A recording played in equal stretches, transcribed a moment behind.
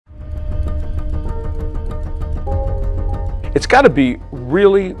It's got to be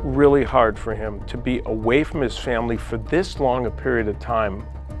really, really hard for him to be away from his family for this long a period of time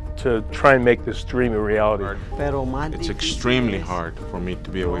to try and make this dream a reality. It's extremely hard for me to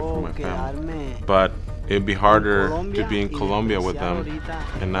be away from my family, but it'd be harder to be in Colombia with them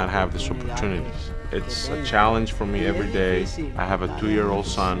and not have these opportunities. It's a challenge for me every day. I have a 2-year-old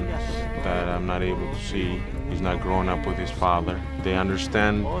son that I'm not able to see. He's not growing up with his father. They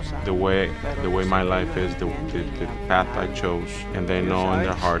understand the way my life is, the path I chose, and they know in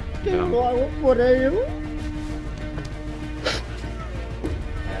their heart that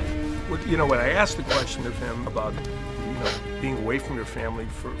You know, when I asked the question of him about, you know, being away from your family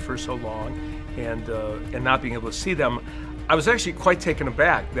for so long and not being able to see them, I was actually quite taken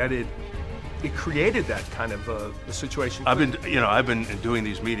aback that it created that kind of a situation. I've been doing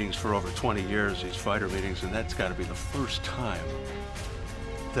these meetings for over 20 years, these fighter meetings, and that's got to be the first time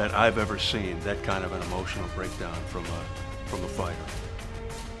that I've ever seen that kind of an emotional breakdown from a fighter.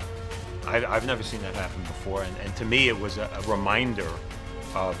 I've never seen that happen before, and to me it was a reminder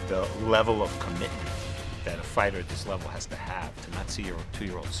of the level of commitment that a fighter at this level has to have to not see your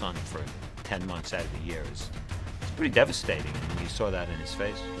 2-year-old son for 10 months out of the year. It's pretty devastating, and you saw that in his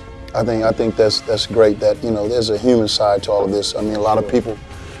face. I think that's great that, you know, there's a human side to all of this. I mean, a lot of people,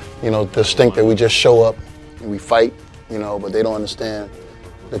 you know, just think that we just show up and we fight, you know, but they don't understand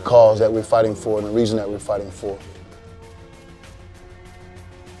the cause that we're fighting for and the reason that we're fighting for.